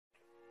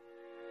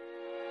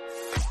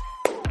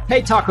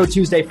Hey, Taco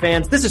Tuesday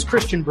fans, this is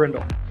Christian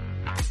Brindle.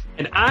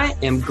 And I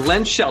am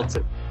Glenn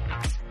Shelton.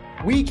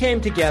 We came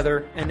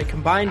together and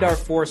combined our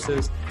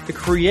forces to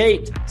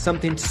create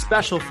something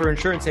special for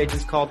insurance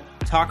agents called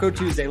Taco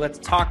Tuesday. Let's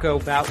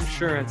taco about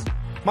insurance.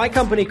 My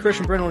company,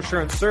 Christian Brindle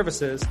Insurance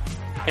Services,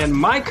 and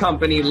my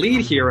company, Lead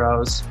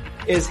Heroes,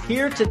 is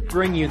here to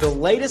bring you the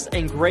latest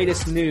and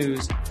greatest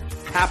news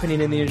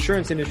happening in the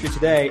insurance industry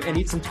today and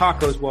eat some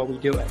tacos while we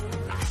do it.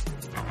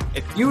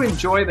 If you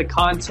enjoy the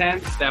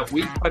content that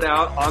we put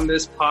out on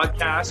this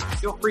podcast,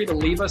 feel free to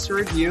leave us a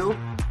review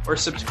or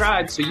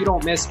subscribe so you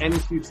don't miss any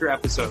future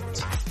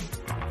episodes.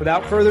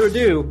 Without further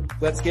ado,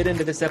 let's get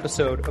into this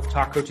episode of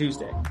Taco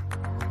Tuesday.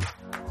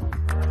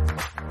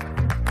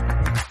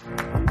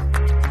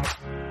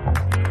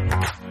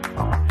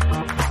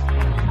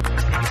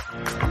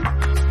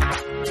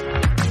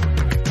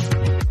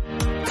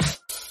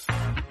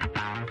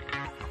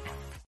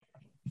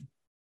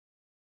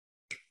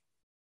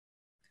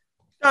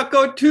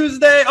 Taco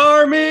Tuesday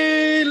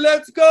Army,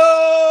 let's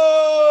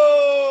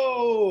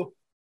go!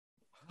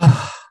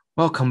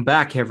 Welcome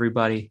back,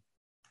 everybody,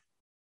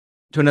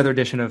 to another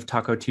edition of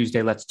Taco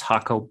Tuesday. Let's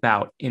talk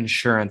about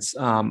insurance.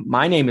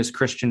 My name is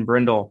Christian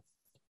Brindle.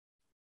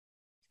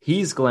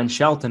 He's Glenn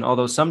Shelton,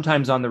 although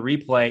sometimes on the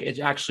replay, it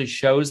actually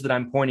shows that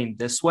I'm pointing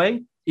this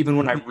way, even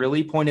when I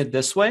really pointed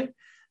this way.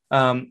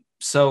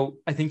 So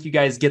I think you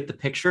guys get the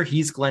picture.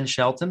 He's Glenn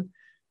Shelton,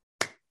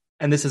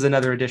 and this is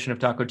another edition of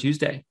Taco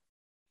Tuesday.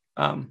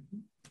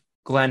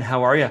 Glenn,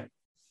 how are you?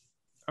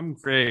 I'm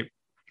great.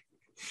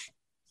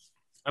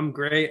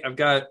 I've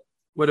got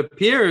what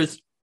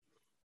appears,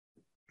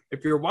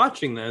 if you're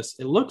watching this,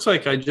 it looks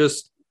like I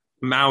just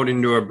mowed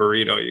into a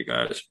burrito, you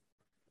guys.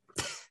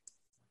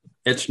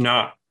 It's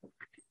not.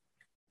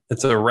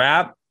 It's a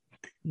wrap.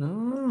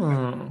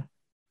 Oh.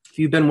 If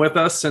you've been with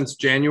us since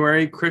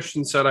January,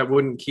 Christian said I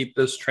wouldn't keep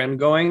this trend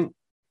going.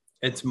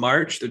 It's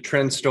March. The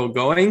trend's still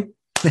going.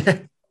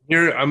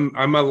 Here,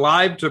 I'm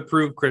alive to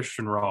prove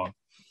Christian wrong.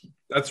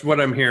 That's what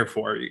I'm here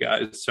for, you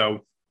guys.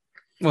 So,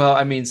 well,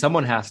 I mean,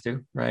 someone has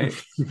to, right?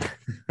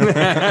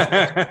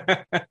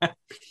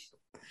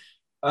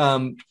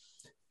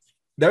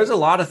 There's a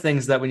lot of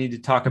things that we need to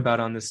talk about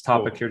on this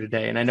topic here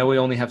today, and I know we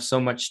only have so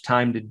much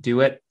time to do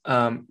it.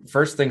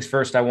 First things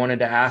first, I wanted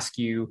to ask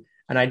you,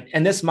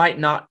 and this might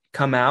not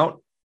come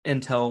out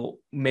until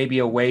maybe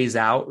a ways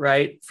out,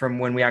 right, from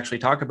when we actually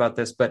talk about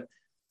this, but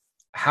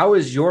how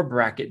is your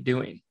bracket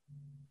doing?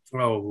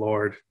 Oh,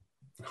 Lord.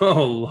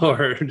 My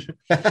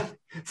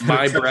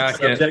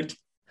bracket.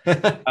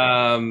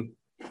 I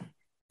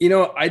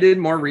did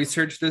more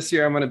research this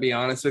year. I'm going to be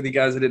honest with you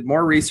guys. I did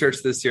more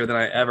research this year than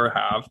I ever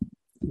have.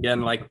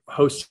 Again, like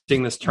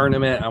hosting this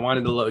tournament, I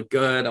wanted to look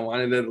good. I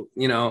wanted to,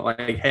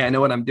 hey, I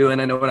know what I'm doing.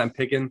 I know what I'm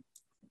picking.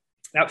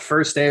 That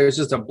first day, it was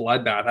just a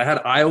bloodbath. I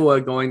had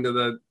Iowa going to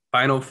the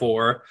Final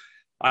Four.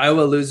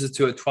 Iowa loses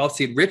to a 12th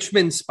seed.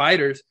 Richmond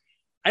Spiders.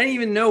 I didn't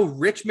even know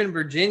Richmond,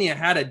 Virginia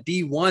had a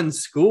D1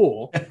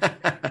 school.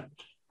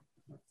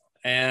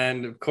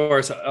 And of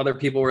course, other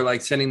people were like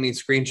sending me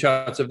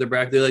screenshots of the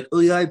bracket. They're like, oh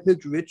yeah, I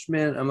picked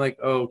Richmond. I'm like,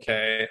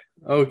 okay.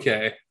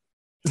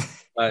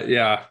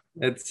 Yeah,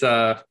 it's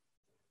going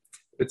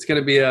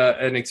to be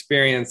an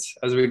experience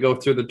as we go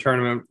through the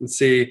tournament and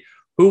see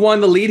who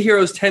won the Lead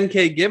Heroes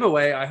 10K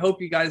giveaway. I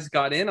hope you guys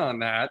got in on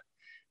that.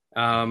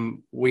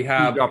 We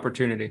have huge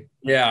opportunity.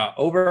 Yeah.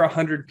 Over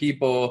 100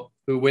 people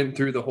who went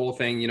through the whole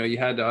thing. You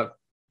had to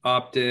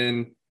opt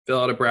in,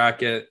 fill out a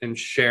bracket, and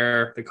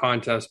share the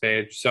contest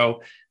page.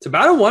 So it's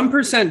about a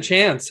 1%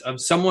 chance of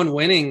someone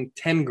winning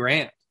 10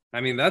 grand. I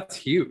mean, that's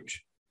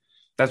huge.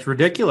 That's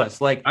ridiculous.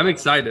 Like, I'm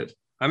excited.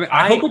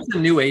 I hope it's a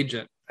new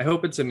agent. I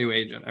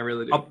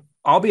really do.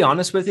 I'll be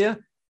honest with you.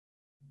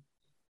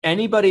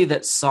 Anybody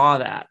that saw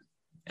that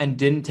and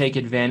didn't take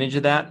advantage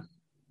of that,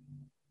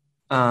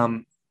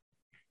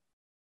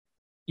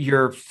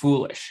 you're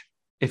foolish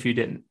if you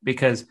didn't,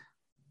 because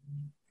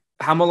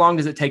how long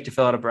does it take to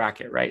fill out a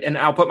bracket, right? And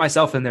I'll put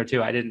myself in there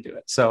too. I didn't do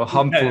it. So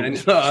I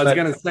was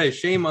going to say,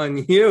 shame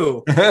on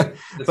you.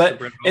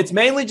 But it's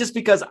mainly just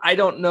because I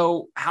don't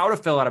know how to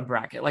fill out a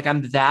bracket. Like,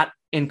 I'm that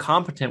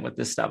incompetent with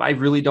this stuff. I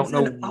really don't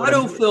know.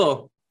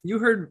 Autofill. You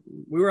heard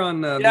we were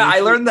on. I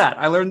learned that.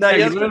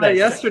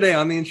 Yesterday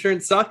on the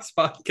Insurance Sucks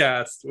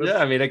podcast.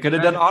 I mean, I could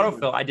have done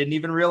autofill. I didn't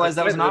even realize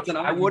that was an option.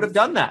 I would have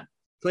done that.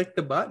 Click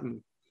the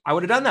button. I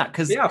would have done that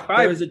because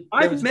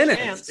 5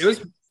 minutes. It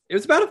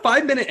was about a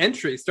 5-minute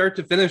entry, start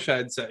to finish,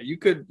 I'd say. You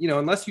could,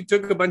 unless you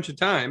took a bunch of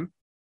time,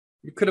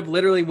 you could have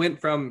literally went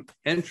from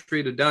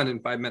entry to done in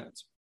 5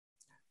 minutes.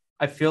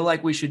 I feel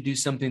like we should do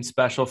something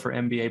special for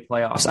NBA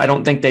playoffs. I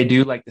don't think they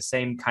do like the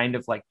same kind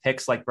of like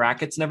picks, like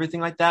brackets and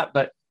everything like that,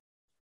 but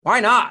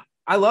why not?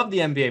 I love the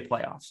NBA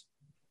playoffs.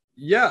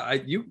 Yeah,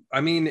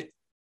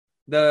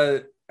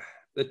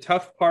 the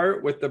tough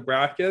part with the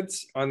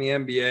brackets on the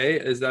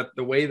NBA is that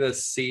the way the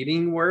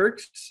seeding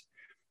works,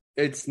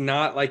 it's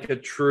not like a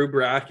true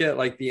bracket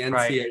like the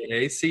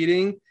NCAA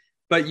seeding,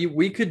 but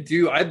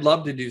I'd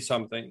love to do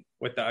something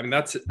with that. I mean,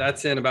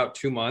 that's in about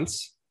 2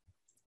 months.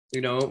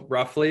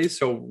 roughly.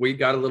 So we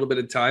got a little bit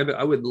of time, but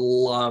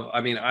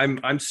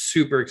I'm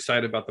super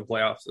excited about the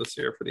playoffs this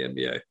year for the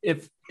NBA.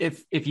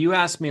 If you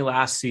asked me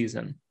last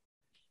season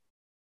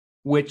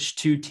which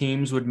two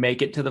teams would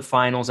make it to the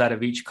finals out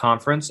of each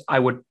conference, I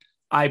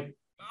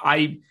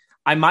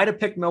might have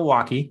picked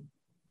Milwaukee.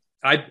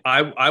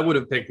 I would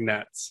have picked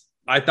Nets.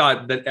 I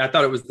thought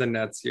it was the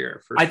Nets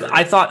here for sure.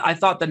 I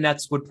thought the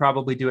Nets would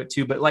probably do it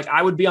too, but like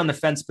I would be on the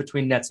fence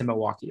between Nets and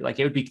Milwaukee. Like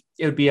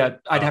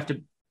I'd have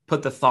to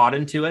put the thought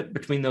into it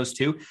between those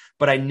two,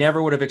 but I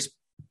never would have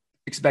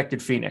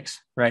expected Phoenix,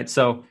 right?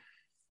 So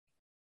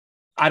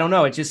I don't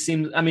know. It just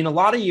seems, a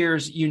lot of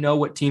years,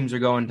 what teams are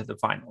going to the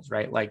finals,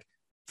 right? Like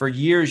for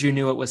years, you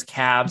knew it was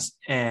Cavs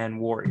and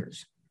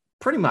Warriors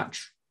pretty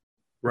much,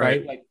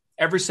 right? Like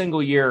every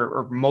single year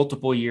or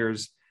multiple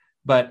years,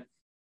 but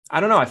I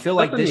don't know. I feel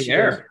like this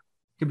year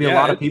could be a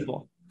lot of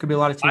people, could be a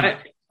lot of teams.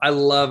 I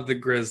love the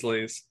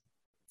Grizzlies.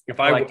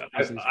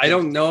 I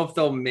don't know if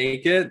they'll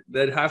make it.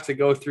 They'd have to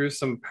go through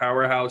some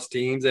powerhouse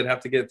teams. They'd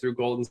have to get through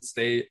Golden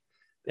State.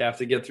 They have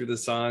to get through the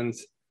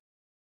Suns.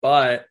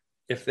 But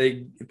if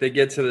they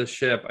get to the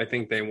ship, I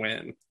think they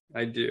win.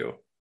 I do.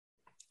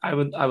 I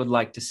would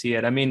like to see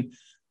it.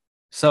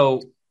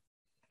 So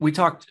we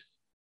talked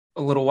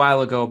a little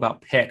while ago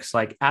about picks.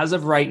 Like as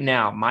of right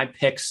now, my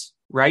picks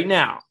right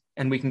now,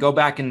 and we can go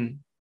back and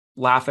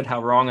laugh at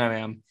how wrong I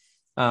am.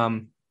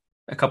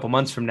 A couple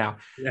months from now.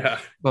 Yeah.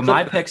 But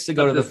my picks to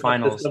go to the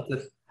finals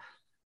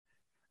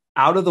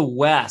out of the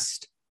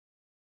West,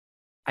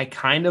 I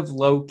kind of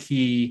low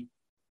key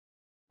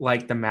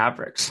like the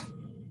Mavericks.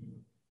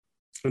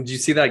 Did you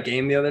see that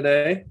game the other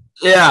day?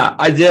 Yeah,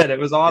 I did. It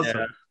was awesome.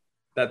 Yeah.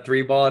 That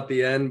 3 ball at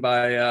the end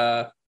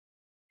by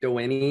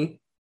Dewayne.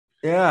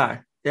 Yeah.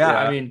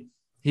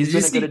 He's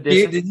been a good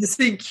addition. Did you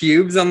see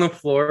Cubes on the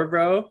floor,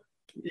 bro?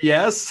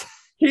 Yes.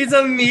 He's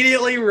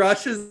immediately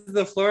rushes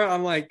the floor.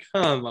 I'm like,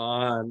 come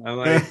on. I'm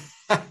like,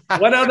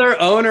 what other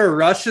owner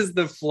rushes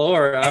the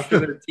floor after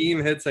their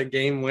team hits a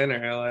game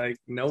winner? Like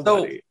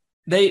nobody.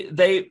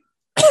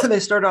 So they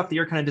started off the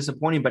year kind of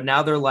disappointing, but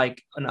now they're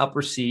like an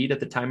upper seed at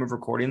the time of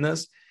recording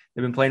this.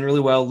 They've been playing really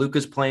well.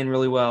 Luka's playing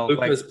really well.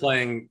 Luka's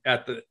playing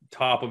at the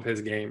top of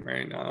his game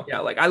right now. Yeah,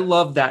 like I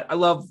love that.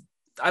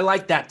 I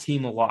like that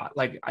team a lot.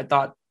 Like I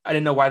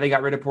didn't know why they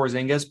got rid of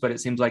Porzingis, but it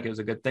seems like it was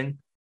a good thing.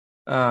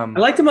 I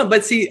liked him,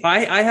 but see,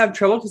 I have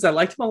trouble because I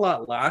liked him a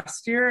lot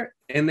last year,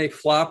 and they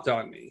flopped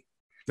on me.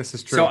 This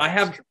is true. So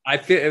I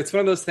feel it's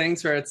one of those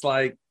things where it's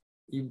like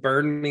you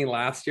burned me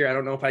last year. I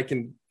don't know if I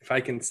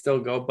can still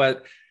go,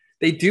 but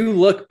they do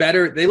look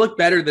better. They look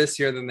better this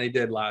year than they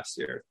did last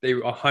year. They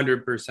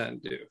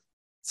 100% do.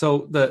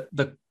 So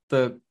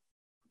the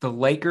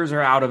Lakers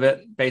are out of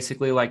it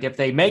basically. Like if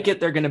they make it,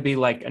 they're going to be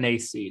like an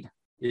 8th seed.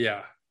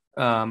 Yeah.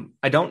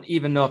 I don't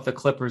even know if the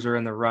Clippers are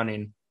in the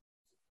running.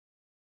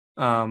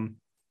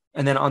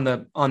 And then on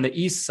the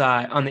east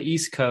side, on the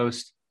East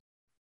Coast,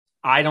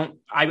 I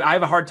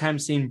have a hard time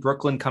seeing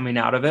Brooklyn coming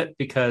out of it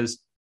because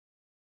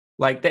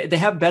like they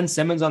have Ben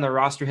Simmons on their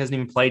roster, hasn't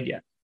even played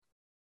yet.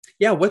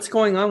 Yeah. What's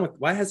going on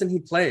why hasn't he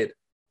played?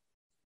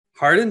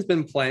 Harden's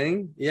been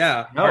playing.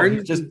 Yeah. No,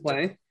 Harden's just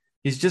playing.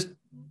 He's just,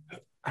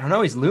 I don't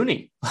know. He's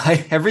loony.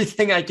 Like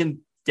everything I can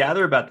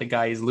gather about the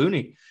guy, he's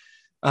loony.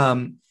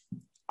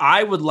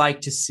 I would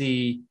like to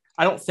see,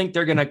 I don't think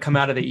they're going to come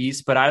out of the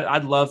East, but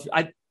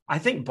I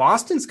think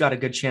Boston's got a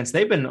good chance.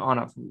 They've been on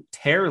a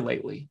tear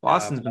lately.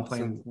 Boston's been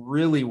playing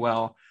really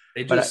well.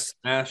 They just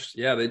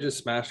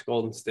smashed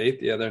Golden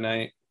State the other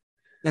night.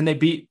 And they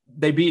beat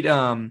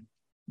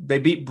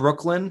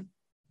Brooklyn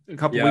a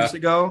couple weeks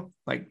ago.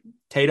 Like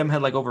Tatum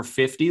had like over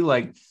 50.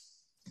 Like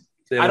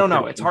I don't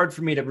know. It's hard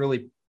for me to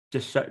really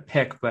just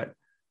pick, but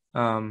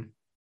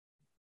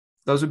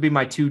those would be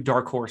my 2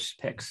 dark horse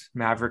picks,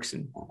 Mavericks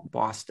and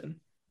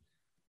Boston.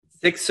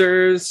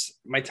 Sixers,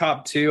 my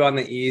top 2 on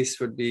the East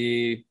would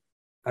be,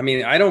 I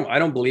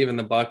don't believe in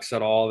the Bucks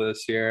at all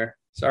this year.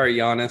 Sorry,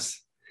 Giannis.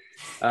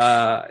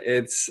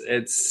 It's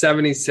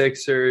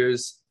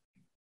 76ers.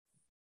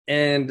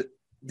 And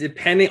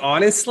depending,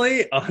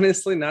 honestly,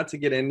 not to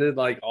get into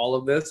like all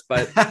of this,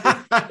 but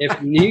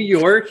if New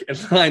York,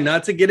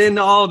 not to get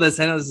into all of this,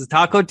 I know this is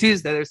Taco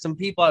Tuesday. There's some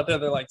people out there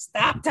that are like,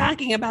 stop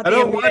talking about I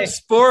don't watch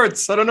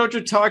sports. I don't know what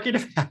you're talking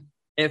about.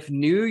 If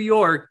New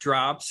York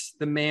drops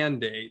the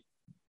mandate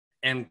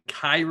and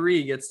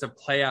Kyrie gets to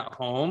play at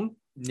home,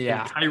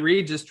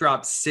 Kyrie just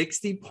dropped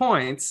 60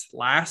 points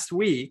last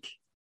week.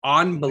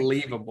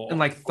 Unbelievable. In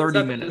like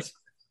 30 minutes.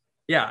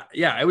 Yeah.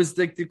 It was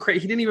like he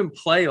didn't even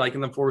play like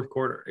in the fourth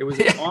quarter. It was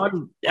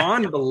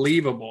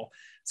unbelievable.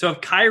 So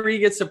if Kyrie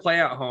gets to play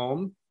at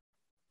home,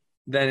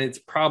 then it's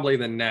probably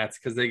the Nets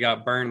because they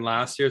got burned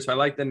last year. So I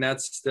like the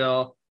Nets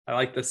still. I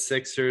like the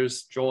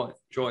Sixers. Joel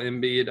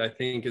Embiid, I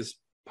think, is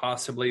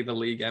possibly the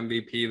league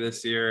MVP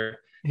this year.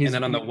 And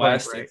then on the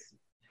West,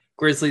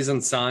 Grizzlies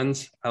and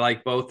Suns. I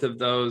like both of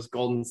those.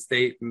 Golden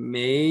State,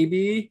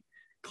 maybe.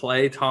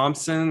 Klay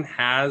Thompson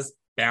has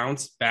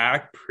bounced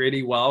back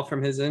pretty well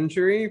from his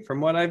injury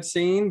from what I've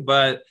seen,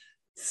 but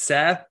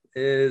Seth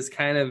is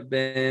kind of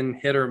been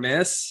hit or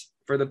miss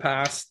for the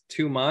past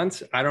 2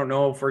 months. I don't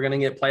know if we're going to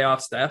get playoff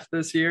Steph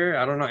this year.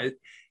 I don't know.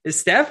 Is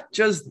Steph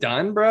just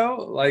done, bro?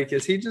 Like,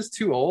 is he just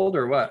too old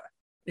or what?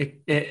 He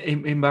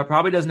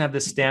probably doesn't have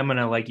the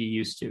stamina like he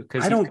used to,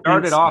 because he don't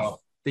started think so. off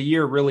the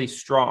year really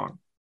strong,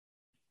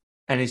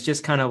 and he's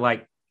just kind of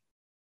like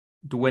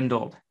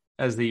dwindled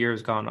as the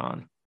year's gone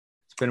on.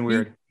 It's been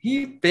weird.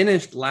 He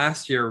finished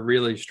last year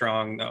really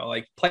strong though.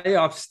 Like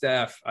playoff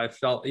Steph, I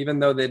felt, even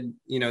though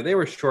they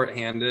were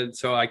shorthanded,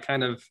 so I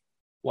kind of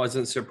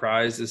wasn't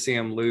surprised to see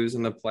him lose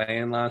in the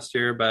play-in last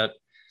year. But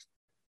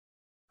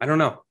I don't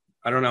know.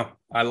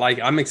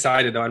 I'm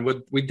excited though,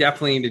 and we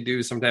definitely need to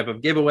do some type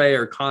of giveaway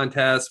or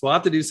contest. We'll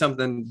have to do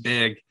something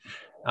big,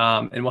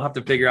 and we'll have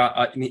to figure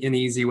out an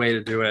easy way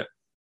to do it.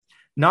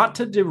 Not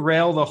to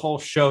derail the whole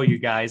show, you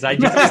guys. I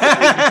just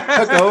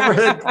took over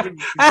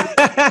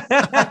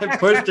and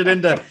pushed it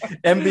into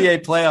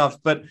NBA playoffs,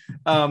 but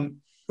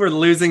we're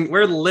losing.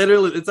 We're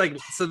literally, it's like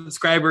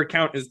subscriber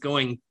count is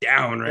going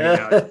down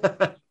right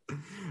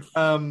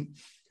now.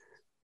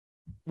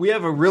 We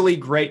have a really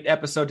great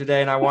episode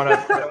today, and I don't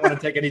want to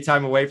take any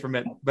time away from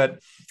it. But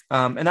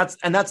and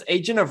that's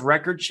agent of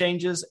record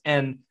changes,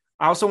 and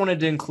I also wanted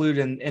to include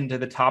into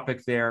the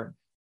topic there.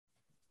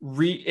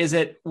 Is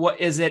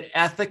it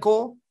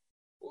ethical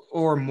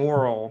or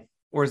moral,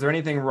 or is there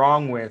anything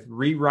wrong with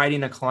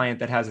rewriting a client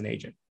that has an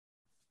agent?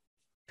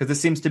 Because this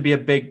seems to be a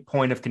big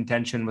point of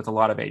contention with a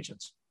lot of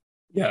agents.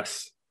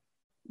 Yes.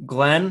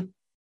 Glenn,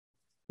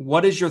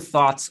 what is your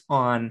thoughts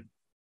on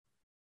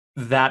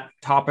that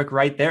topic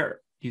right there?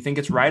 Do you think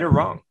it's right or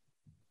wrong?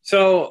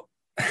 So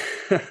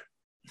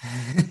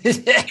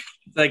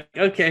like,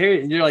 okay, here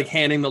you're like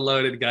handing the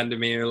loaded gun to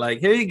me. You're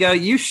like, here you go.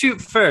 You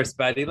shoot first,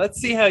 buddy. Let's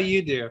see how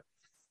you do.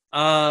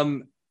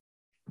 So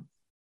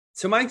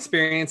my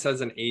experience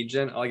as an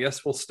agent, I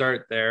guess we'll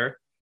start there.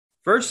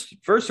 First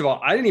of all,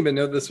 I didn't even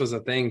know this was a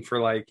thing for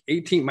like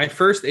my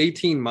first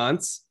 18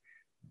 months.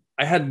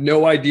 I had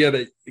no idea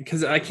that,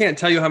 because I can't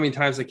tell you how many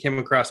times I came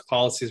across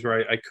policies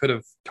where I could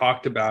have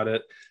talked about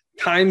it.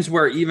 Times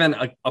where even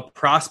a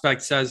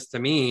prospect says to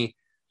me,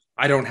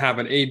 I don't have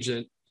an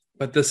agent,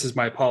 but this is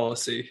my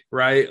policy,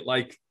 right?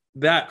 Like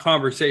that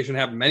conversation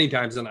happened many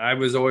times. And I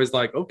was always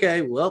like,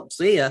 okay, well,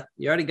 see ya.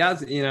 You already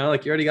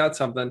got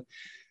something.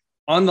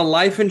 On the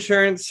life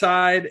insurance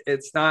side,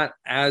 it's not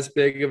as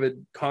big of a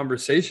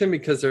conversation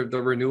because the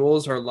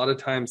renewals are a lot of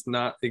times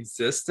not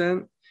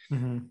existent.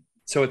 Mm-hmm.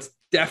 So it's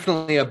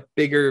definitely a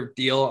bigger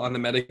deal on the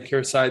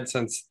Medicare side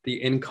since the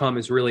income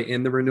is really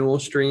in the renewal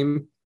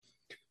stream.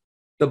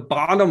 The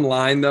bottom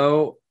line,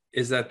 though,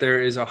 is that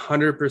there is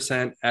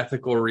 100%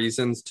 ethical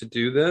reasons to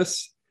do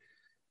this.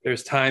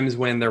 There's times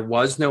when there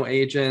was no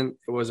agent.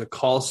 It was a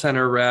call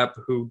center rep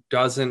who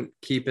doesn't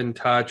keep in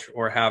touch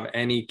or have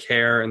any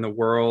care in the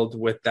world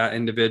with that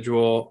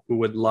individual who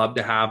would love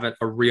to have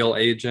a real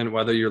agent,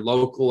 whether you're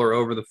local or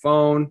over the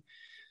phone.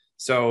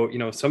 So,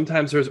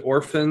 sometimes there's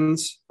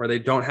orphans where they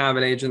don't have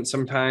an agent.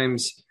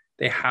 Sometimes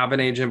they have an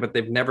agent, but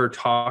they've never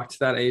talked to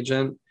that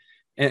agent.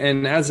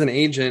 And as an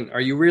agent,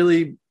 are you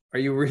really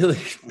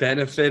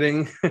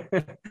benefiting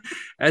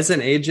as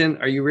an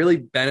agent? Are you really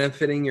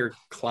benefiting your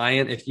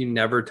client if you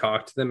never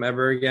talk to them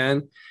ever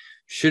again?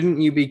 Shouldn't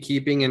you be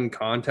keeping in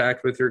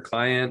contact with your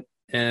client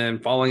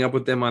and following up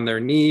with them on their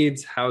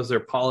needs? How's their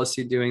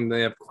policy doing?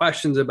 They have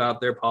questions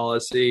about their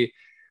policy.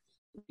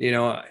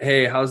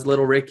 Hey, how's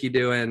little Ricky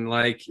doing?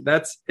 Like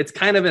it's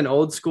kind of an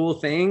old school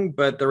thing,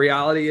 but the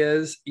reality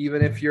is,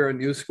 even if you're a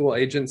new school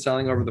agent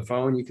selling over the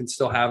phone, you can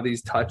still have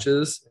these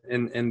touches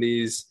and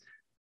these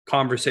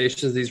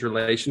conversations, these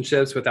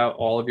relationships without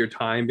all of your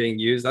time being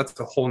used. That's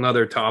a whole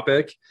nother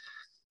topic.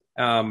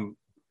 But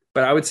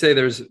I would say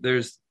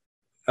there's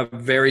a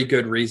very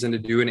good reason to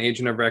do an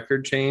agent of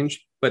record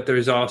change, but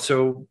there's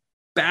also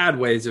bad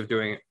ways of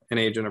doing an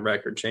agent of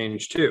record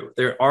change too.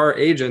 There are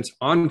agents,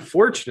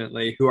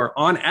 unfortunately, who are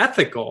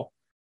unethical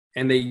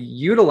and they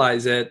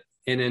utilize it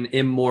in an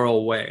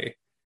immoral way.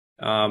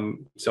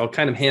 So I'll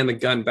kind of hand the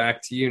gun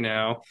back to you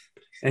now.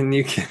 And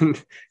you can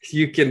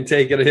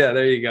take it. Yeah,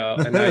 there you go.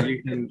 And now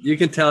you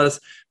can tell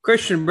us,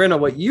 Christian Brindle,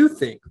 what you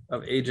think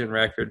of agent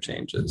record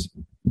changes.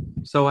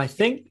 So I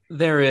think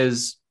there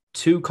is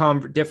two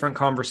different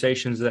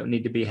conversations that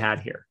need to be had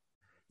here.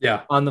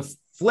 Yeah. On the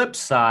flip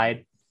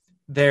side,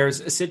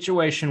 there's a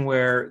situation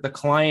where the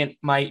client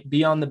might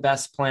be on the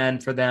best plan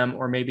for them,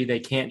 or maybe they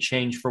can't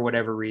change for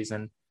whatever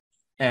reason.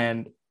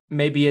 And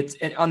maybe it's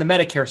on the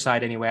Medicare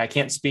side anyway. I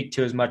can't speak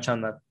to as much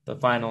on the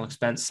final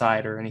expense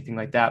side or anything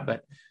like that,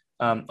 but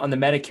on the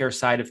Medicare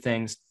side of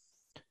things,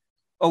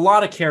 a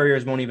lot of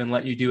carriers won't even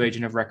let you do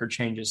agent of record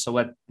changes. So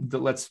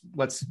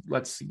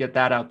let's get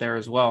that out there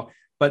as well.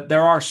 But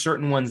there are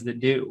certain ones that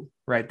do,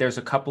 right? There's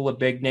a couple of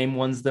big name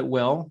ones that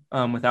will,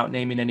 without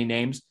naming any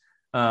names.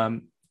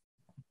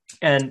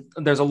 And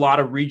there's a lot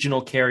of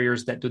regional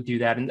carriers that do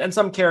that. And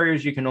some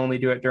carriers, you can only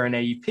do it during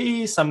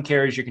AEP. Some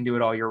carriers, you can do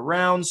it all year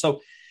round.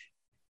 So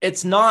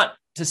it's not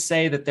to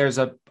say that there's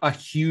a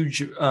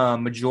huge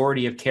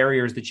majority of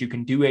carriers that you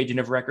can do agent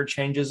of record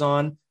changes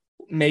on,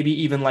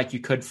 maybe even like you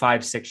could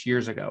 5-6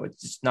 years ago.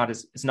 It's not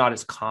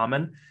as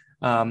common.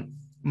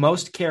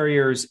 most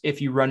carriers,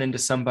 if you run into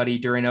somebody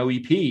during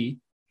OEP,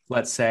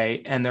 let's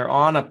say, and they're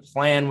on a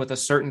plan with a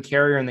certain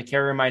carrier and the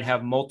carrier might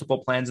have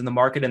multiple plans in the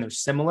market and they're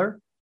similar,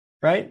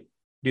 right?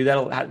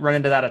 Run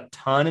into that a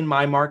ton in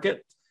my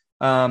market.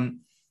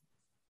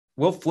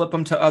 We'll flip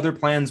them to other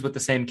plans with the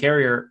same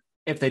carrier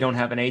if they don't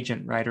have an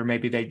agent, right? Or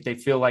maybe they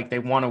feel like they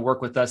want to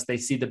work with us. They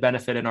see the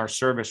benefit in our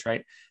service,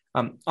 right?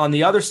 On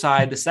the other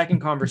side, the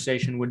second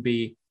conversation would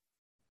be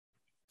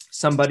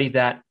somebody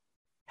that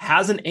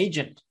has an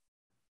agent.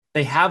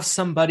 They have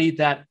somebody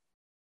that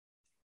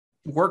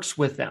works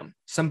with them,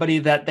 somebody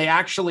that they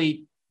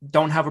actually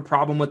don't have a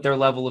problem with their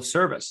level of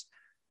service,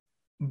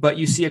 but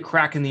you see a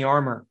crack in the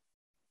armor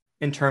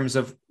in terms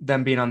of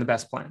them being on the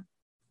best plan.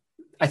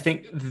 I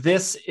think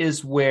this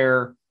is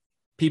where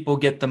people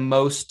get the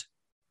most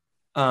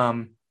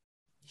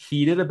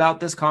heated about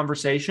this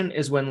conversation,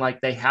 is when like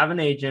they have an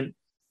agent,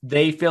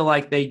 they feel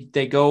like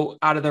they go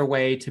out of their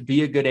way to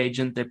be a good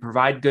agent, they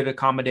provide good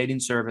accommodating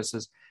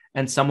services,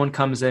 and someone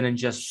comes in and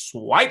just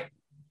swipe,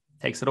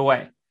 takes it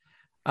away.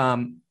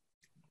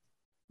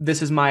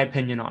 This is my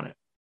opinion on it.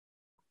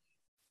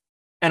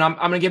 And I'm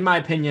going to give my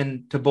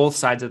opinion to both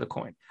sides of the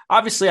coin.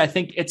 Obviously, I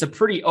think it's a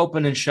pretty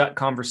open and shut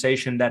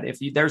conversation that if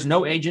there's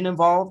no agent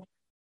involved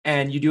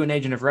and you do an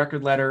agent of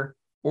record letter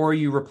or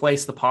you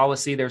replace the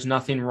policy, there's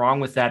nothing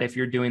wrong with that if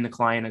you're doing the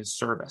client a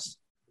service,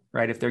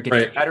 right? If they're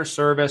getting better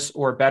service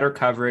or better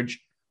coverage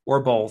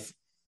or both,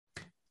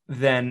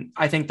 then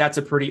I think that's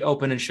a pretty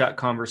open and shut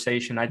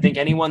conversation. I think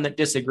anyone that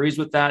disagrees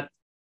with that,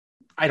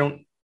 I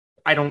don't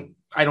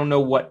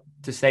know what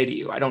to say to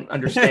you. I don't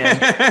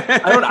understand.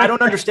 I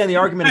don't understand the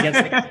argument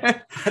against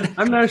it.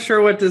 I'm not sure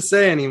what to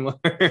say anymore.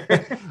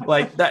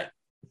 Like that.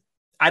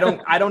 I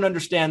don't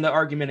understand the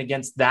argument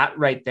against that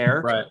right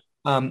there.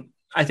 Right.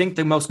 I think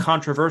the most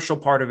controversial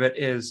part of it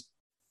is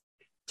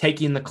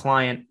taking the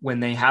client when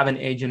they have an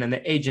agent and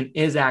the agent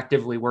is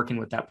actively working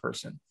with that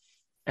person.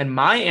 And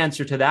my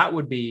answer to that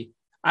would be,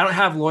 I don't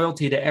have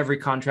loyalty to every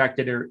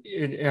contracted or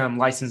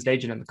licensed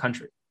agent in the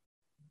country.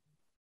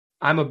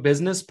 I'm a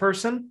business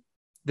person.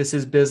 This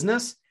is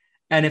business.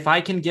 And if I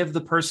can give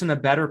the person a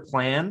better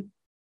plan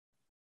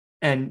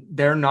and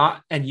they're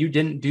not, and you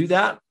didn't do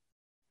that,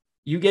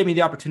 you gave me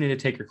the opportunity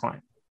to take your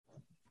client.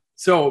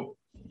 So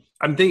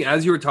I'm thinking,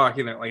 as you were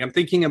talking there, like I'm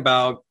thinking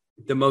about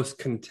the most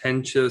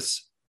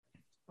contentious,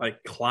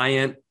 like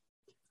client.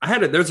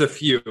 There's a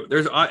few,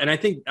 and I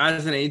think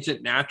as an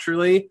agent,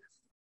 naturally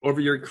over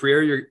your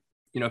career,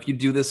 if you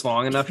do this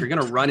long enough, you're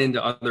going to run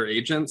into other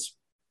agents.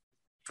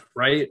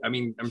 Right. I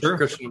mean, I'm sure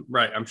Christian,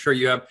 right. I'm sure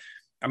you have.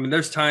 I mean,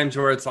 there's times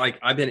where it's like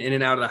I've been in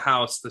and out of the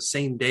house the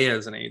same day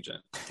as an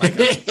agent. Like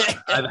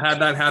I've had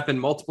that happen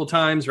multiple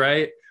times,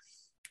 right?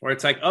 Where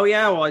it's like, oh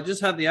yeah, well, I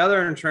just had the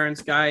other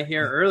insurance guy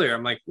here earlier.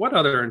 I'm like, what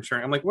other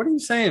insurance? I'm like, what are you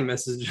saying,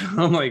 Mrs. Joe?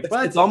 I'm like,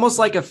 what? It's almost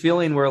like a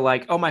feeling where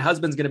like, oh, my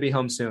husband's going to be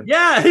home soon.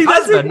 Yeah.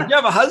 Husband? You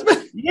have a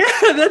husband? Yeah,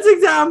 that's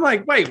exactly. I'm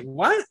like, wait,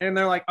 what? And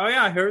they're like, oh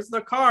yeah, here's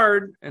the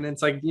card. And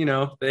it's like,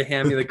 they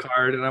hand me the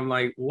card and I'm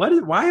like,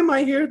 why am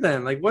I here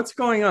then? Like, what's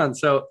going on?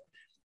 So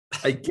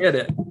I get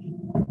it.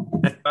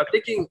 I'm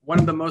thinking one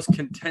of the most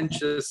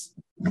contentious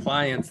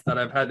clients that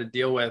I've had to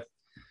deal with,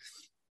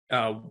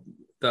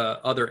 the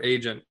other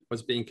agent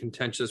was being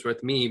contentious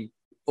with me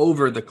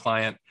over the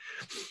client.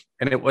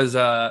 And it was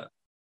a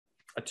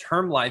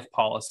term life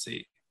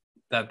policy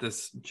that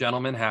this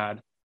gentleman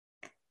had.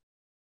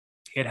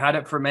 He had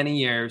it for many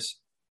years.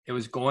 It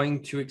was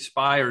going to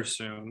expire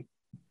soon.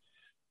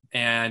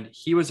 And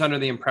he was under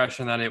the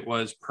impression that it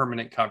was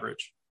permanent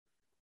coverage.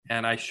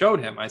 And I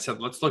showed him, I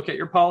said, let's look at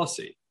your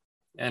policy.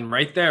 And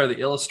right there, the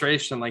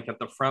illustration, like at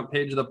the front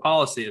page of the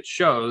policy, it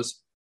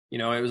shows,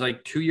 it was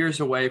like 2 years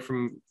away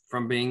from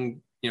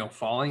being,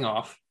 falling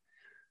off.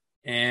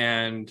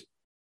 And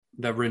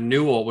the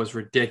renewal was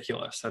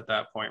ridiculous at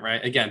that point,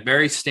 right? Again,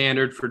 very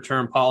standard for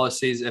term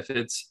policies. If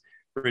it's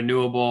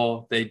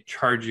renewable, they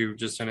charge you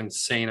just an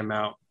insane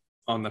amount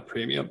on the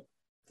premium.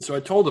 So I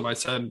told him, I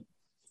said,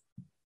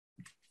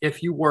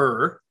 if you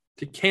were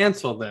to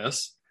cancel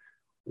this,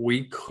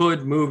 we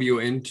could move you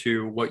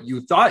into what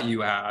you thought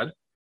you had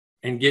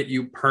and get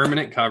you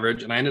permanent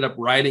coverage. And I ended up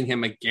writing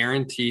him a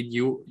guaranteed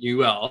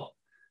UL.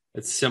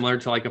 It's similar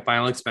to like a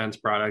final expense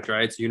product,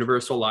 right? It's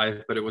universal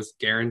life, but it was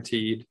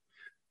guaranteed.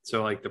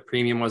 So like the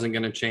premium wasn't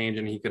going to change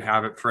and he could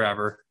have it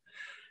forever.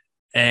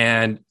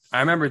 And I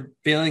remember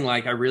feeling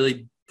like I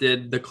really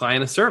did the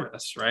client a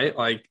service, right?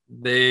 Like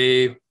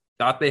they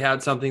thought they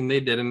had something they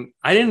didn't.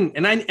 I didn't.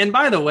 And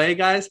by the way,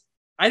 guys,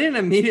 I didn't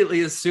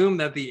immediately assume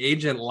that the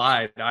agent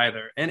lied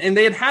either. And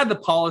they had the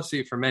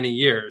policy for many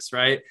years,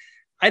 right?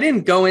 I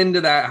didn't go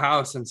into that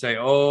house and say,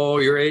 oh,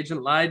 your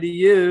agent lied to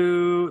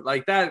you.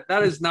 Like that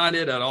is not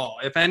it at all.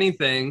 If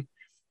anything,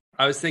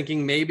 I was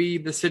thinking maybe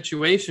the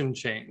situation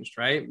changed,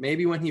 right?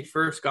 Maybe when he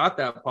first got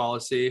that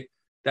policy,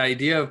 the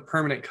idea of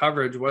permanent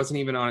coverage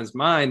wasn't even on his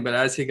mind. But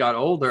as he got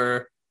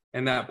older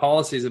and that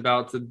policy is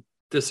about to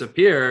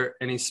disappear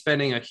and he's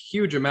spending a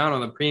huge amount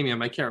on the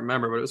premium, I can't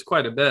remember, but it was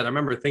quite a bit. I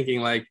remember thinking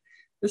like,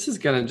 this is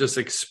going to just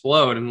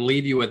explode and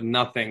leave you with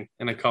nothing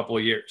in a couple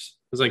of years.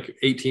 It was like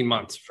 18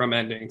 months from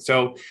ending.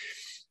 So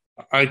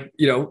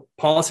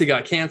policy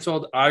got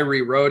canceled. I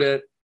rewrote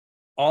it.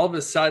 All of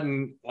a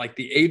sudden, like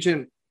the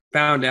agent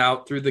found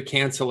out through the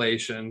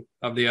cancellation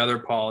of the other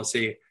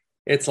policy.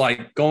 It's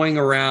like going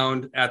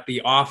around at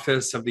the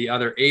office of the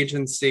other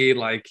agency,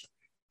 like,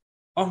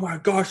 oh my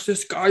gosh,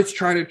 this guy's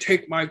trying to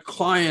take my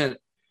client.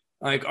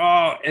 Like,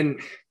 oh, and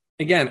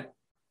again,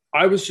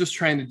 I was just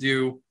trying to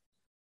do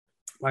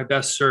my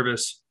best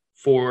service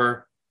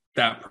for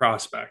that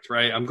prospect,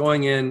 right? I'm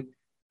going in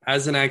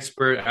as an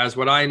expert, as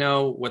what I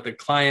know, what the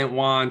client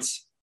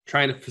wants,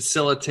 trying to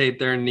facilitate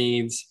their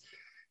needs.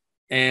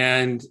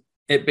 And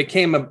it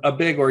became a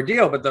big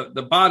ordeal. But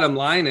the bottom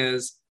line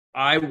is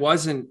I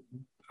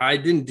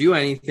didn't do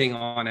anything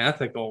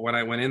unethical when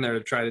I went in there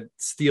to try to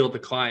steal the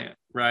client,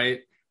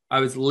 right? I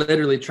was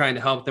literally trying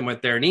to help them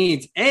with their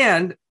needs.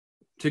 And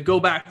to go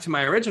back to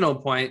my original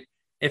point,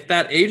 if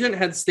that agent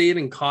had stayed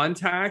in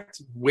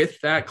contact with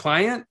that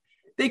client,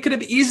 they could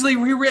have easily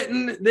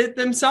rewritten it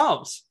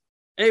themselves.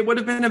 It would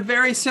have been a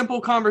very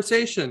simple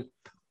conversation.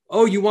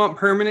 Oh, you want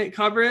permanent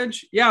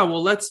coverage? Yeah,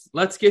 well, let's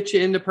get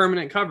you into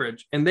permanent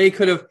coverage. And they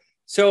could have.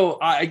 So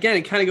again,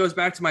 it kind of goes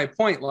back to my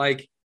point.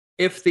 Like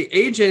if the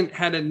agent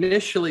had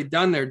initially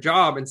done their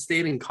job and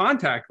stayed in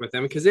contact with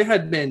them, because it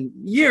had been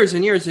years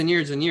and years and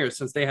years and years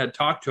since they had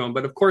talked to him.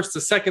 But of course, the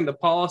second the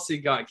policy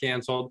got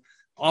canceled,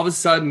 all of a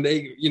sudden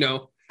they,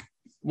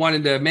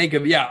 wanted to make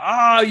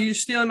you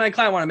stealing my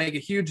client, want to make a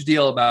huge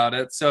deal about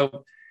it.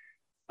 So,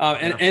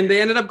 and they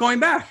ended up going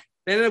back.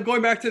 They ended up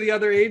going back to the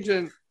other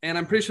agent. And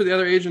I'm pretty sure the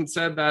other agent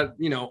said that,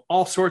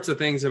 all sorts of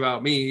things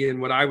about me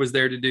and what I was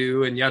there to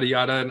do and yada,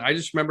 yada. And I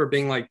just remember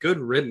being like, good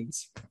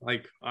riddance.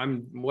 Like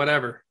I'm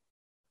whatever,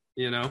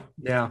 Yeah.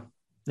 Yeah.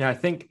 I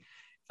think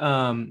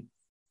a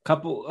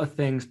couple of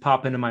things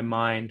pop into my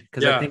mind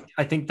because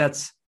I think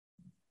that's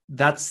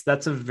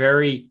a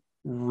very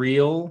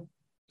real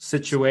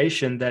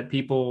situation that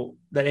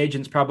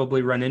agents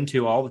probably run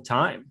into all the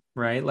time,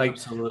 right? Like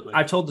absolutely.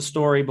 I've told the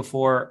story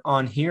before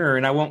on here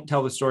and I won't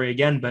tell the story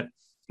again, but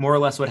more or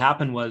less what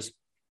happened was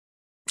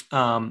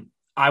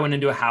I went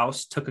into a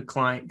house, took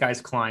a guy's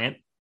client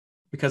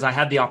because I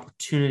had the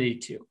opportunity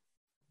to,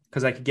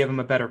 because I could give him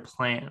a better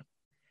plan.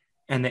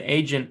 And the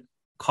agent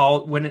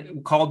called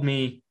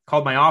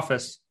my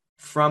office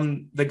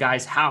from the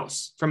guy's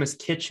house, from his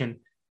kitchen,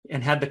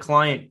 and had the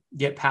client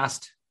get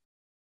past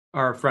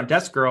our front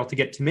desk girl to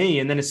get to me.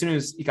 And then as soon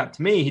as he got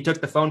to me, he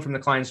took the phone from the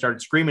client and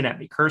started screaming at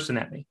me, cursing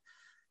at me.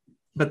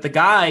 But the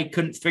guy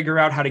couldn't figure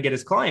out how to get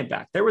his client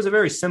back. There was a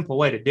very simple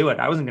way to do it.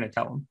 I wasn't going to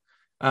tell him.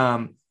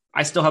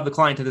 I still have the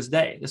client to this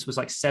day. This was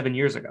like 7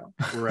 years ago.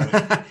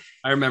 Right.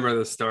 I remember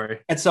this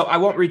story. And so I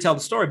won't retell the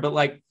story, but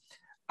like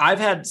I've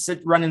had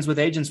run-ins with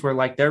agents where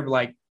like, they're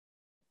like,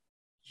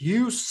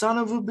 you son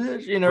of a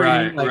bitch, right, what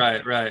I mean?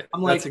 Like, right.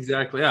 I'm like,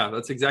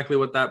 that's exactly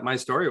what my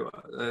story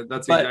was.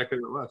 Exactly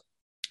what it was.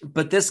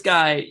 But this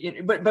guy,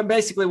 but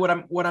basically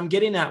what I'm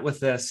getting at with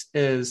this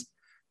is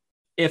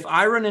if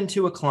I run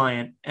into a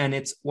client and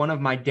it's one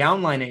of my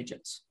downline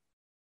agents,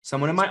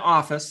 someone in my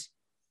office,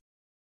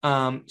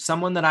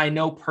 someone that I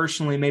know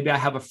personally, maybe I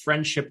have a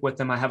friendship with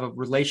them, I have a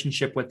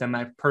relationship with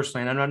them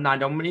personally, and I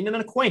don't mean an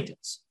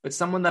acquaintance, but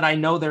someone that I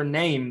know their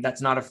name,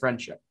 that's not a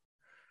friendship.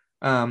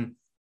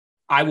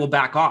 I will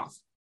back off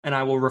and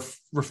I will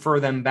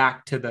refer them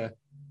back to the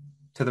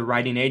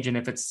writing agent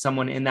if it's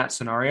someone in that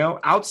scenario.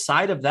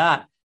 Outside of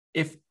that,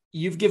 if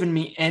you've given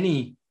me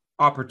any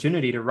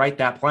opportunity to write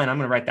that plan, I'm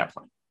going to write that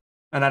plan.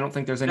 And I don't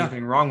think there's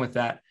anything wrong with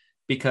that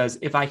because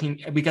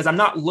I'm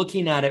not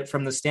looking at it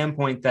from the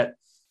standpoint that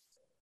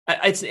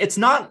it's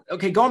not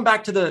okay. Going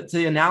back to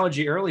the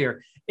analogy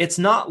earlier, it's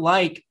not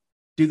like,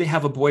 do they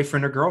have a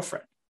boyfriend or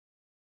girlfriend?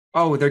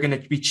 Oh, they're going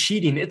to be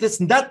cheating.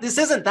 This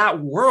isn't that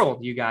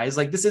world, you guys.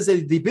 Like this is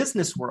the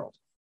business world.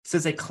 This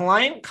is a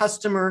client,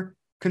 customer,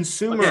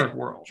 consumer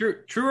world.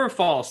 True or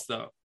false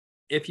though?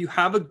 If you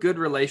have a good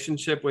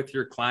relationship with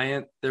your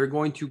client, they're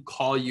going to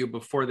call you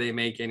before they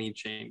make any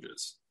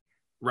changes,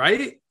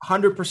 right?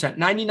 100%,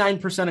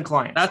 99% of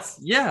clients. That's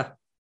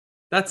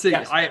it.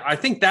 Yes. I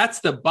think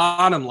that's the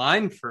bottom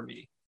line for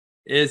me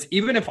is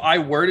even if I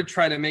were to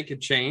try to make a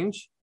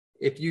change,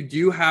 if you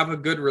do have a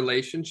good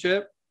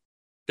relationship,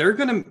 they're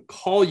going to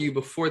call you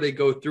before they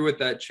go through with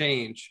that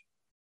change.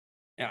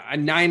 Yeah,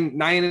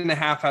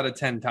 9.5 out of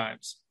 10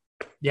 times.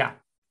 Yeah.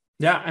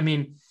 I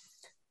mean,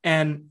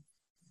 and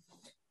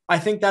I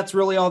think that's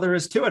really all there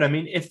is to it. I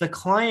mean, if the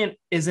client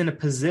is in a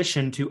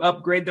position to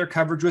upgrade their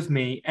coverage with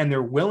me and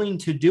they're willing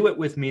to do it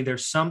with me,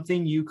 there's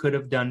something you could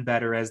have done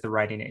better as the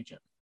writing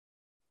agent.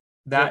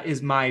 That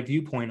is my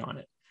viewpoint on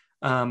it.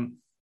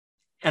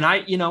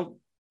 And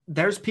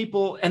there's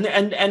people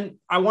and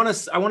I want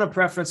to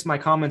preface my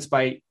comments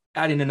by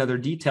adding another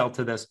detail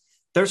to this.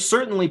 There's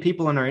certainly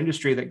people in our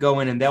industry that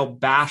go in and they'll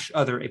bash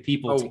other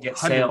people to get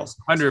sales.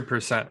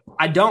 100%.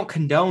 I don't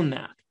condone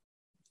that.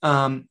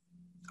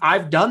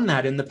 I've done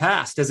that in the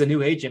past as a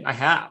new agent. I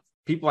have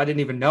people I didn't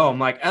even know. I'm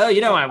like, oh,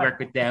 I work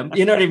with them.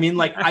 You know what I mean?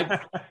 Like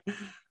I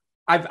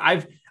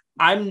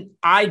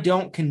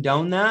don't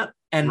condone that.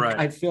 And right.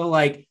 I feel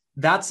like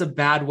that's a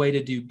bad way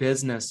to do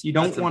business. You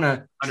don't want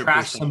to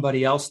trash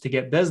somebody else to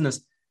get business.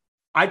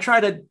 I try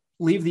to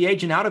leave the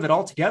agent out of it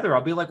altogether.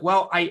 I'll be like,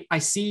 well, I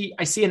see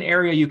an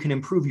area you can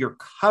improve your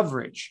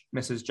coverage,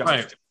 Mrs. Justice.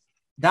 Right.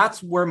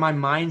 That's where my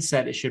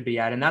mindset it should be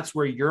at. And that's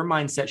where your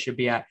mindset should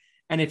be at.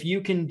 And if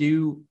you can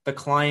do the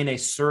client a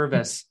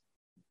service,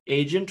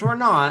 agent or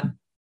not,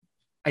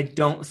 I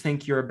don't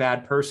think you're a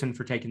bad person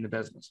for taking the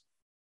business.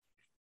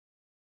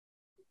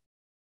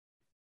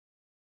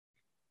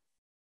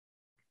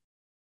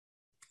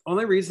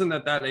 Only reason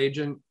that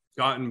agent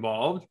got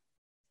involved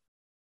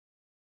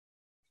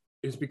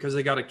is because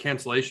they got a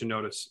cancellation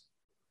notice.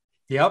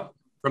 Yep.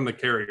 From the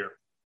carrier.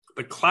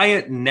 The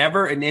client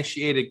never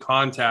initiated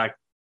contact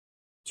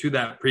to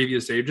that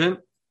previous agent,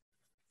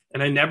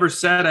 and I never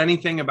said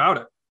anything about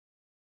it.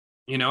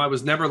 You know, I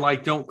was never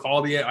like, don't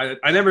call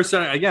I never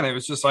said it. Again, it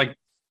was just like,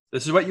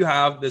 this is what you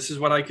have. This is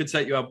what I could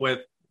set you up with.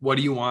 What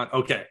do you want?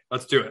 Okay,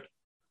 let's do it.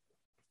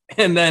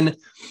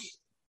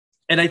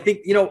 And I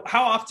think, you know,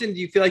 how often do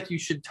you feel like you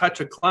should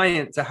touch a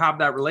client to have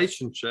that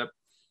relationship?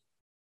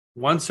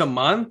 Once a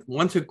month,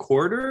 once a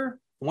quarter,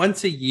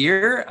 once a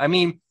year? I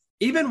mean,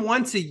 even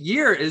once a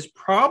year is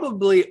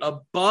probably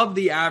above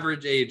the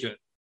average agent.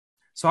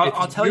 So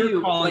I'll tell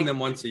you, calling them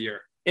once a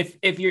year.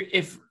 If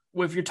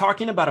you're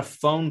talking about a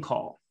phone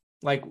call,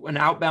 like an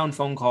outbound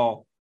phone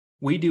call,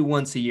 we do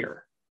once a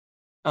year.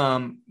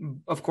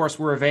 Of course,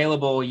 we're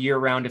available year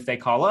round if they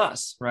call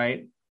us,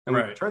 right? And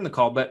we return the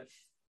call. But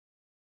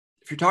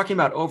if you're talking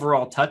about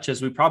overall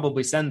touches, we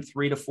probably send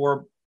 3 to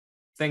 4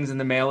 things in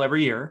the mail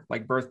every year,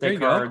 like birthday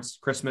cards,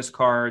 Christmas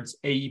cards,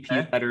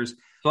 AEP letters.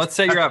 So let's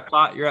say you're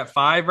at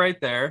 5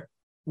 right there.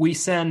 We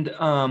send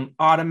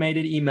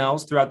automated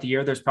emails throughout the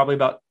year. There's probably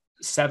about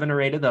 7 or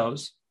 8 of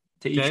those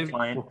to each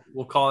client.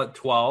 We'll call it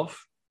 12.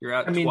 You're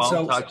at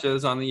 12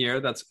 touches on the year.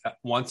 That's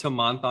once a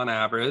month on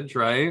average,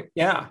 right?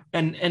 Yeah.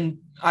 And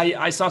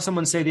I saw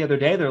someone say the other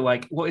day, they're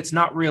like, well, it's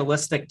not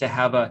realistic to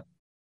have a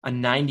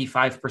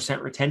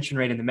 95% retention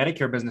rate in the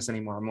Medicare business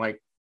anymore. I'm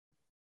like,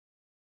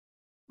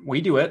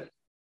 we do it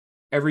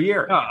every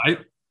year. I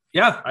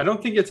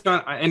don't think it's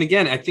not. And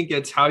again, I think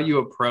it's how you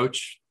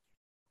approach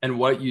and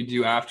what you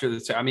do after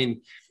this. I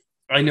mean,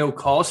 I know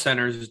call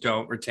centers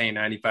don't retain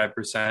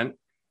 95%.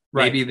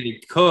 Right. Maybe they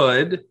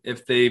could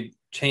if they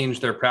change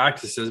their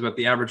practices, but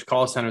the average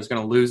call center is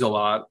going to lose a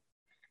lot.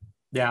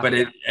 Yeah. But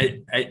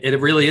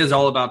it really is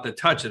all about the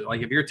touch.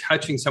 Like if you're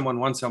touching someone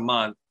once a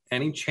month,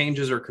 any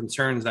changes or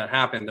concerns that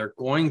happen, they're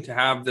going to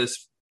have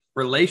this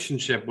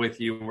relationship with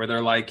you where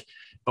they're like,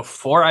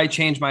 before I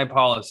change my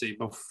policy,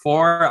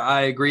 before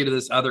I agree to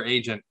this other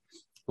agent,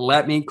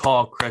 let me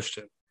call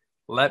Christian.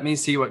 Let me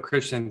see what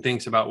Christian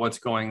thinks about what's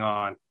going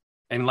on.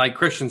 And like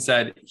Christian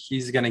said,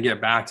 he's going to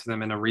get back to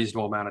them in a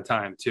reasonable amount of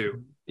time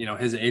too. You know,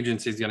 his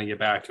agency is going to get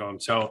back to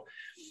him. So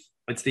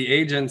it's the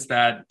agents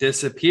that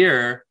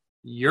disappear.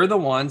 You're the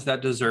ones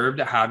that deserve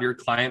to have your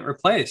client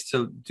replaced,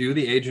 to do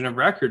the agent of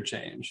record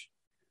change.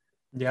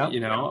 Yeah. You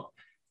know,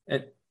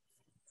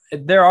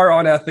 there are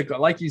unethical,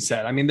 like you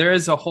said. I mean, there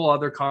is a whole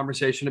other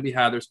conversation to be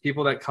had. There's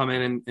people that come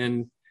in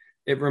and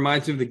it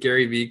reminds me of the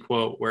Gary Vee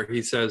quote where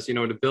he says, you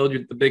know, to build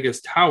the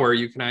biggest tower,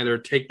 you can either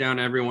take down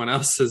everyone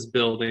else's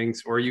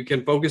buildings or you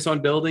can focus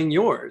on building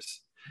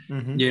yours.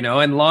 Mm-hmm. You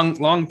know, and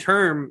long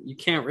term, you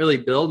can't really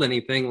build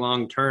anything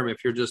long term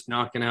if you're just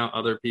knocking out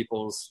other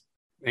people's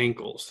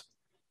ankles.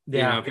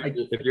 Yeah. You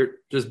know, if you're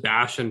just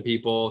bashing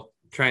people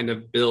trying to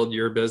build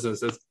your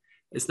business,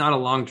 it's not a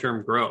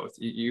long-term growth.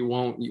 You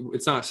won't,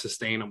 it's not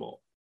sustainable,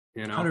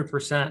 you know?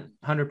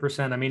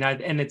 100%. I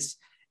mean,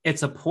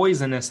 it's a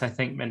poisonous, I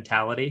think,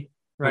 mentality,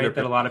 right? 100%.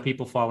 That a lot of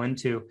people fall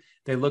into.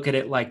 They look at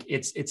it like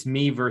it's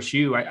me versus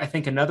you. I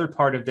think another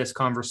part of this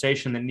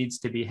conversation that needs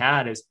to be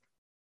had is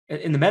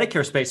in the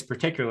Medicare space,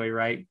 particularly,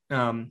 right?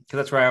 Because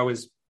that's where I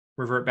always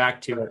revert back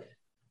to, right.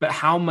 But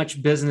how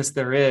much business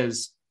there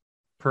is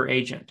per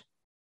agent.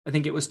 I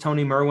think it was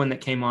Tony Merwin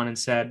that came on and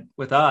said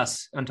with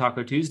us on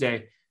Taco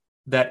Tuesday,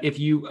 that if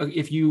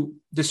you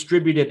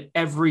distributed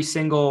every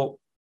single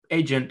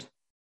agent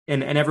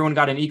and everyone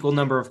got an equal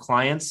number of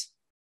clients,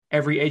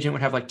 every agent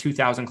would have like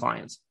 2,000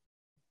 clients.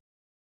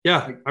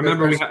 Yeah, I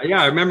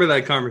remember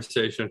that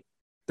conversation.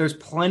 There's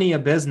plenty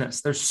of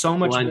business. There's so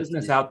much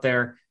business out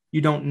there. You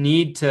don't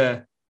need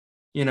to,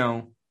 you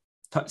know,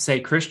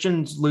 say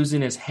Christian's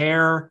losing his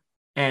hair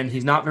and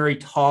he's not very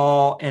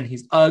tall and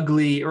he's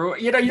ugly, or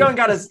you don't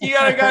gotta do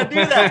that,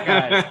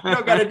 guys. You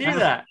don't gotta do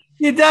that.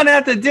 You don't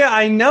have to do it.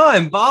 I know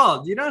I'm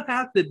bald. You don't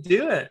have to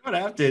do it. You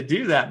don't have to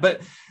do that. But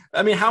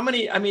I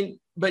mean,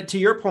 but to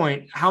your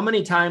point, how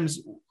many times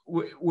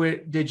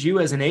did you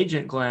as an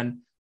agent,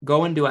 Glenn,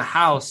 go into a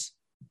house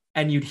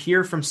and you'd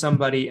hear from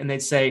somebody and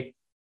they'd say,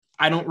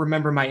 I don't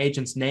remember my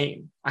agent's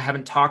name. I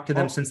haven't talked to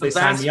them since they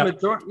signed me up.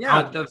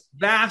 The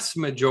vast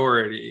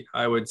majority,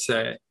 I would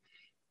say,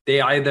 they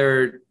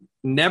either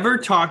never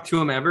talked to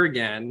him ever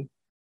again,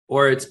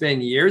 or it's been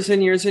years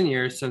and years and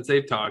years since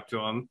they've talked to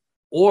him.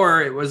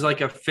 Or it was like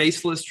a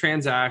faceless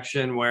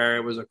transaction where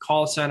it was a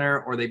call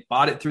center or they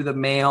bought it through the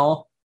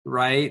mail,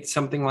 right?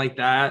 Something like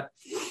that.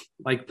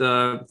 Like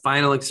the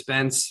final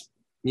expense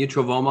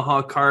Mutual of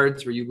Omaha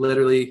cards where you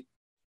literally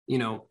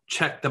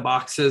check the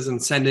boxes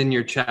and send in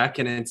your check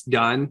and it's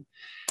done.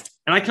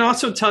 And I can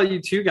also tell you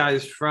too,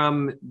 guys,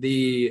 from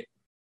the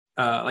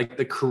like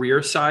the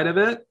career side of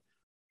it,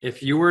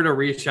 if you were to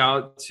reach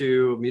out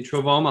to Mutual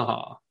of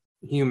Omaha,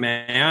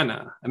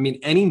 Humana, I mean,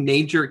 any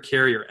major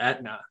carrier,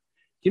 Aetna,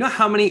 do you know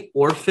how many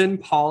orphan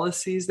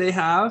policies they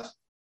have?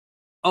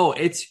 Oh,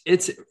 it's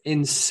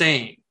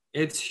insane.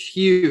 It's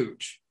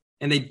huge.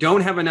 And they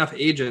don't have enough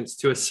agents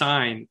to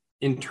assign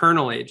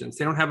internal agents.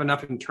 They don't have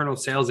enough internal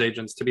sales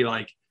agents to be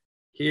like,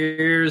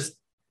 here's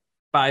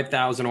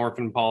 5,000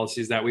 orphan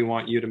policies that we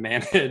want you to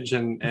manage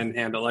and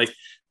handle. Like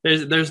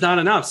there's not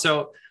enough.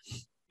 So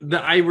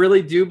I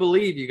really do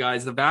believe, you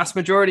guys, the vast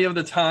majority of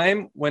the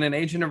time when an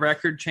agent of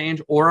record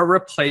change or a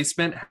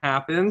replacement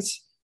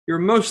happens,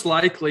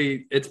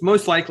 it's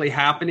most likely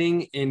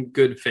happening in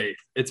good faith.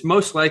 It's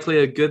most likely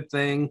a good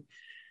thing.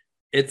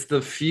 It's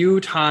the few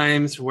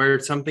times where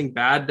something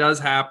bad does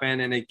happen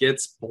and it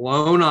gets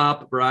blown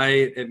up,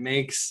 right? It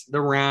makes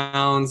the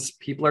rounds.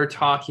 People are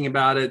talking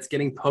about it. It's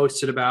getting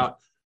posted about,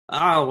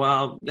 oh,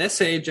 well,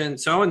 this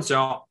agent,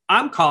 so-and-so,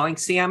 I'm calling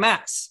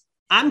CMS.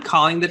 I'm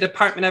calling the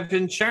Department of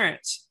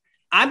Insurance.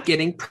 I'm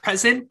getting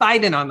President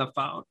Biden on the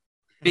phone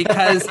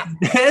because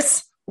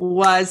this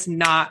was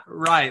not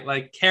right.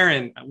 Like,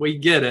 Karen, we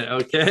get it,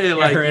 okay?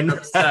 Like, Karen. You're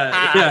upset.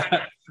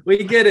 Yeah,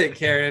 we get it,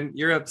 Karen.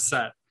 You're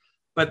upset.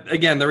 But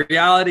again, the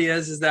reality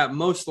is that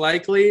most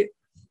likely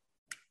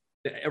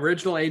the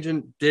original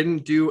agent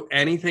didn't do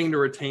anything to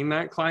retain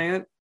that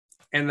client,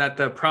 and that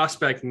the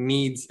prospect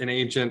needs an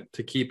agent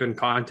to keep in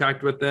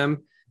contact with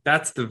them.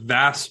 That's the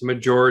vast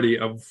majority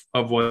of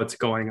what's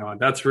going on.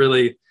 That's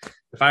really,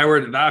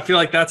 I feel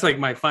like that's like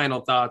my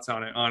final thoughts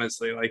on it,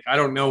 honestly. Like, I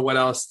don't know what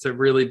else to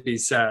really be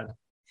said.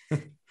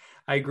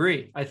 I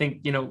agree. I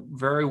think,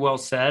 very well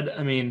said.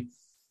 I mean,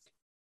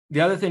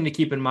 the other thing to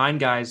keep in mind,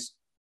 guys,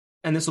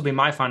 and this will be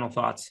my final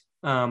thoughts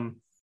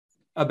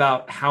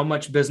about how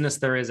much business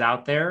there is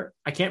out there.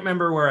 I can't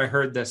remember where I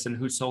heard this and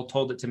who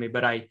told it to me,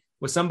 but I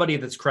was somebody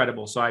that's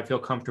credible, so I feel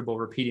comfortable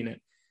repeating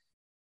it,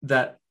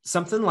 that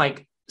something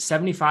like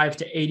 75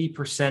 to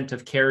 80%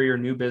 of carrier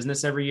new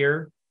business every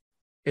year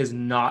is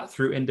not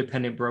through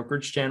independent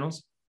brokerage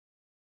channels.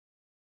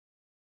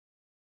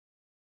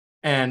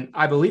 And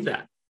I believe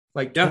that.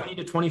 Like 20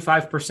 to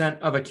 25%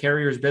 of a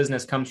carrier's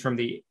business comes from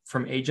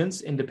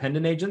agents,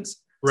 independent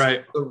agents.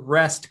 Right. The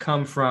rest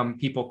come from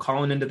people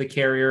calling into the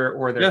carrier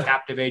or their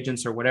captive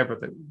agents or whatever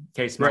the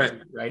case might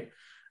be, right?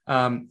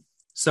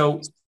 So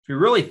if you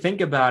really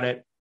think about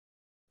it,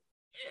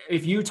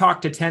 if you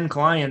talk to 10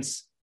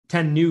 clients,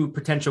 10 new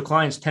potential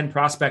clients, 10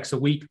 prospects a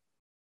week,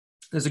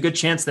 there's a good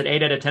chance that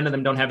 8 out of 10 of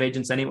them don't have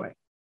agents anyway.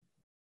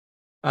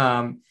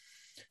 I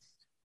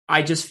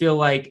just feel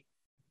like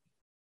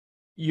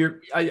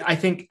I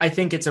think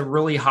it's a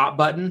really hot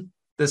button,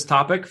 this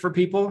topic, for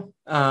people.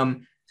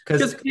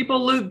 Because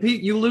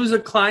you lose a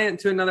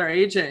client to another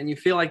agent and you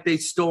feel like they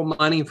stole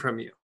money from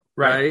you,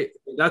 right?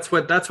 That's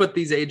what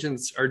these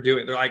agents are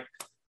doing. They're like,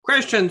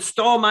 Christian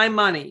stole my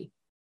money,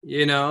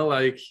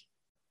 like,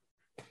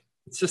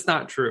 it's just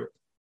not true.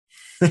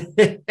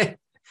 Sorry.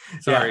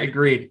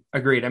 Yeah,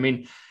 agreed. I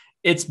mean,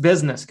 it's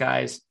business,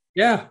 guys.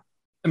 Yeah.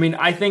 I mean,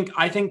 I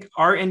think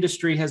our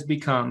industry has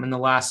become, in the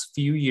last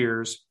few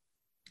years,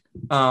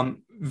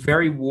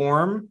 very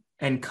warm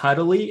and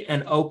cuddly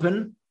and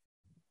open,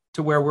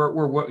 to where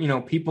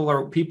we're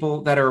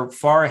people that are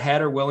far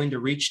ahead are willing to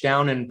reach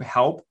down and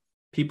help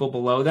people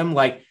below them,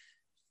 like,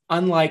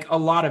 unlike a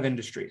lot of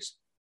industries.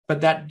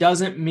 But that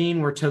doesn't mean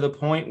we're to the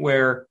point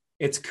where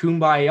it's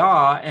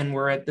kumbaya and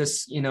we're at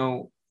this,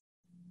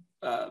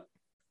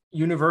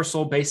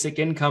 universal basic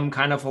income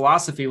kind of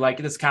philosophy. Like,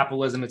 this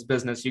capitalism, it's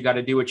business. You got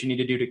to do what you need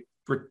to do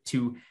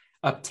to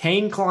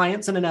obtain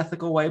clients in an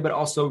ethical way, but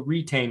also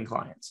retain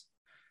clients.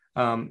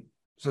 So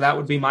that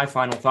would be my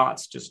final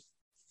thoughts. Just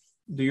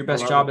do your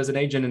best job as an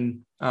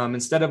agent, and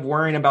instead of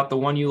worrying about the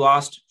one you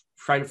lost,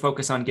 try to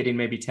focus on getting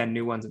maybe 10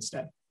 new ones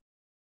instead.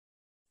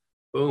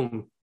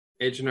 Boom.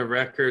 Agent of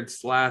record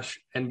 /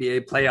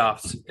 NBA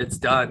playoffs. It's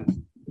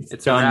done.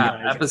 It's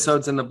done.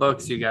 Episodes in the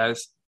books, you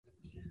guys.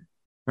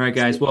 All right,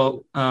 guys.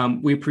 Well,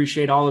 we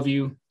appreciate all of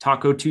you,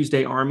 Taco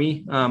Tuesday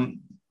Army.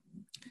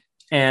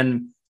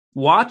 And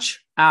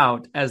watch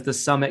out as the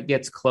summit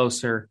gets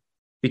closer,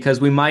 because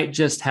we might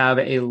just have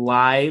a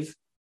live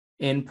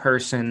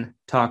in-person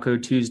Taco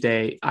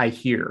Tuesday. I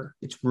hear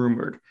it's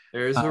rumored.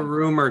 There's a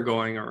rumor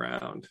going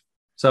around.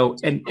 So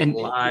and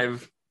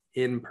live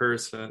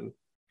in-person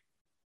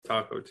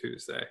Taco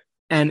Tuesday.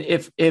 And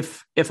if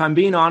I'm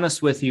being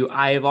honest with you,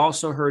 I have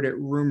also heard it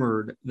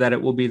rumored that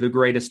it will be the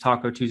greatest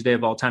Taco Tuesday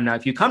of all time. Now,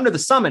 if you come to the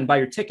summit and buy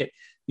your ticket,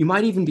 you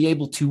might even be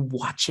able to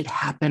watch it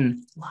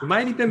happen. You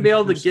might even be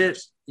able to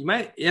you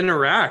might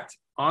interact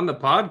on the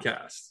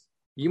podcast.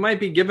 You might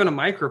be given a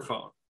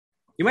microphone.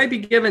 You might be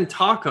given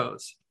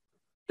tacos.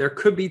 There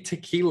could be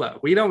tequila.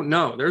 We don't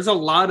know. There's a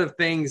lot of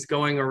things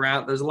going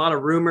around. There's a lot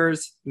of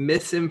rumors,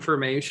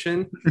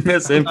 misinformation.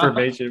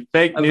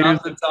 Fake news.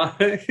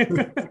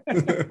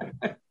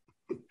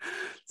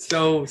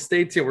 So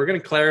stay tuned. We're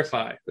going to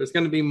clarify. There's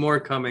going to be more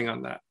coming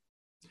on that.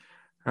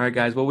 All right,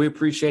 guys. Well, we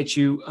appreciate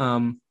you.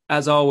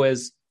 As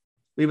always,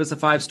 leave us a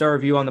 5-star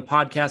review on the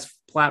podcast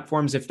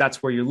platforms if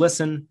that's where you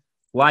listen.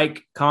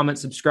 Like, comment,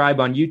 subscribe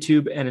on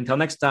YouTube. And until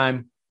next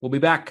time, we'll be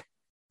back.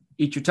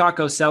 Eat your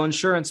tacos, sell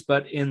insurance,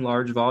 but in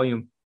large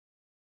volume.